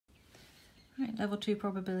Right, level 2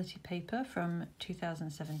 probability paper from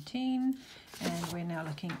 2017, and we're now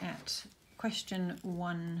looking at question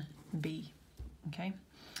 1b. Okay,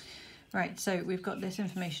 right, so we've got this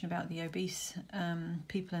information about the obese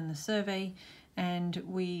people in the survey, and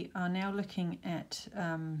we are now looking at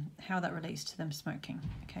how that relates to them smoking.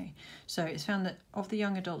 Okay, so it's found that of the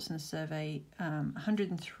young adults in the survey,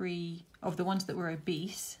 103 of the ones that were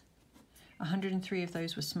obese, 103 of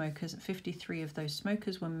those were smokers, 53 of those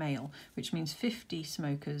smokers were male, which means 50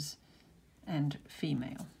 smokers and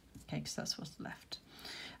female, okay, because that's what's left.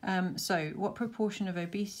 So what proportion of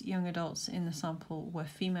obese young adults in the sample were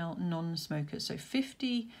female non-smokers? So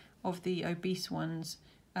 50 of the obese ones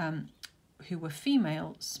who were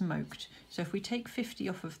female smoked. So if we take 50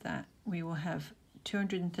 off of that, we will have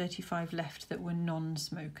 235 left that were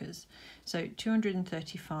non-smokers. So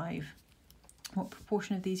 235, what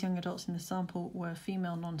proportion of these young adults in the sample were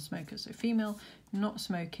female non-smokers? So female not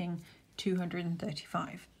smoking,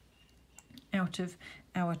 235. Out of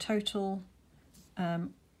our total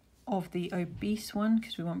of the obese one,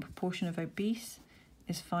 because we want proportion of obese,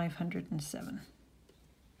 is 507.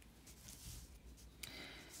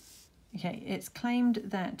 Okay, it's claimed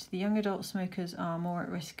that the young adult smokers are more at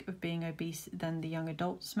risk of being obese than the young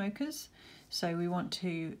adult smokers. So we want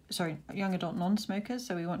to, young adult non-smokers,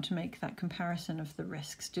 so we want to make that comparison of the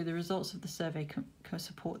risks. Do the results of the survey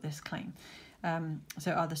support this claim?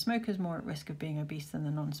 So are the smokers more at risk of being obese than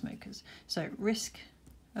the non-smokers? So risk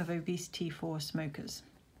of obesity for smokers.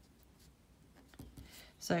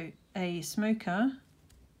 So a smoker,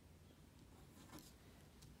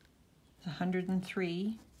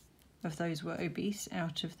 103 of those were obese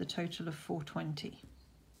out of the total of 420.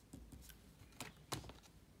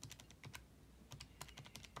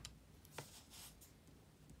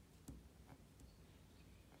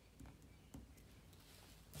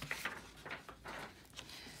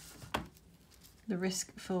 The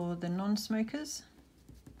risk for the non-smokers,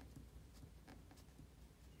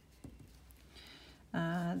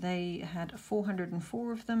 they had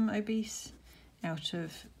 404 of them obese out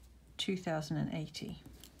of 2,080.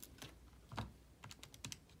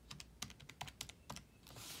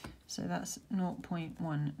 So that's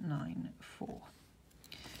 0.194.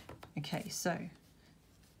 Okay, so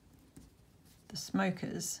the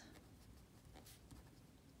smokers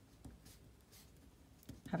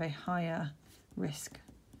have a higher risk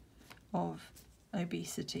of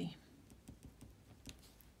obesity.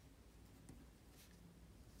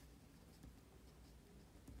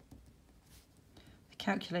 The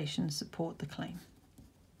calculations support the claim.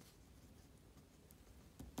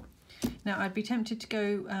 Now, I'd be tempted to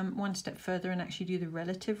go one step further and actually do the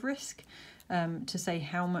relative risk to say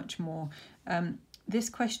how much more. This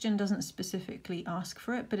question doesn't specifically ask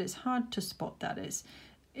for it, but it's hard to spot that.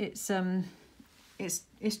 It's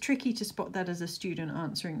tricky to spot that as a student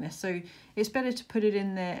answering this. So it's better to put it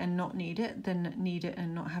in there and not need it than need it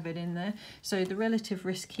and not have it in there. So the relative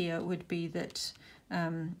risk here would be that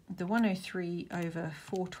the 103 over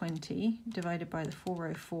 420 divided by the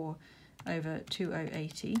 404 over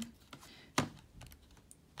 2080.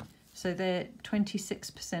 So they're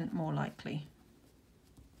 26% more likely.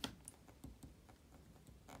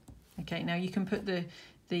 Okay, now you can put the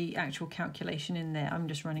actual calculation in there. I'm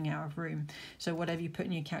just running out of room. So whatever you put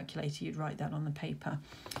in your calculator, you'd write that on the paper.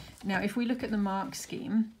 Now, if we look at the mark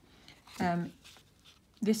scheme,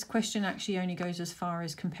 this question actually only goes as far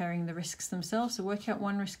as comparing the risks themselves. So work out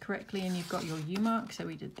one risk correctly and you've got your U mark. So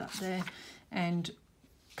we did that there. And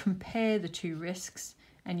compare the two risks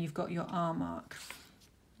and you've got your R mark.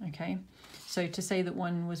 Okay, so to say that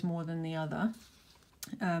one was more than the other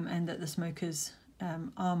and that the smokers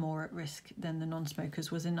are more at risk than the non-smokers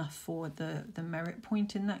was enough for the merit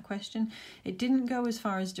point in that question. It didn't go as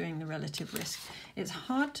far as doing the relative risk. It's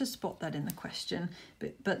hard to spot that in the question,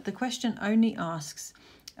 but the question only asks,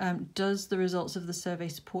 does the results of the survey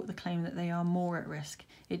support the claim that they are more at risk?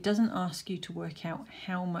 It doesn't ask you to work out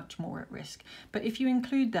how much more at risk. But if you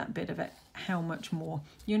include that bit of it, how much more,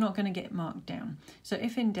 you're not going to get marked down. So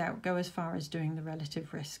if in doubt, go as far as doing the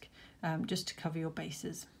relative risk, just to cover your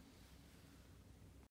bases.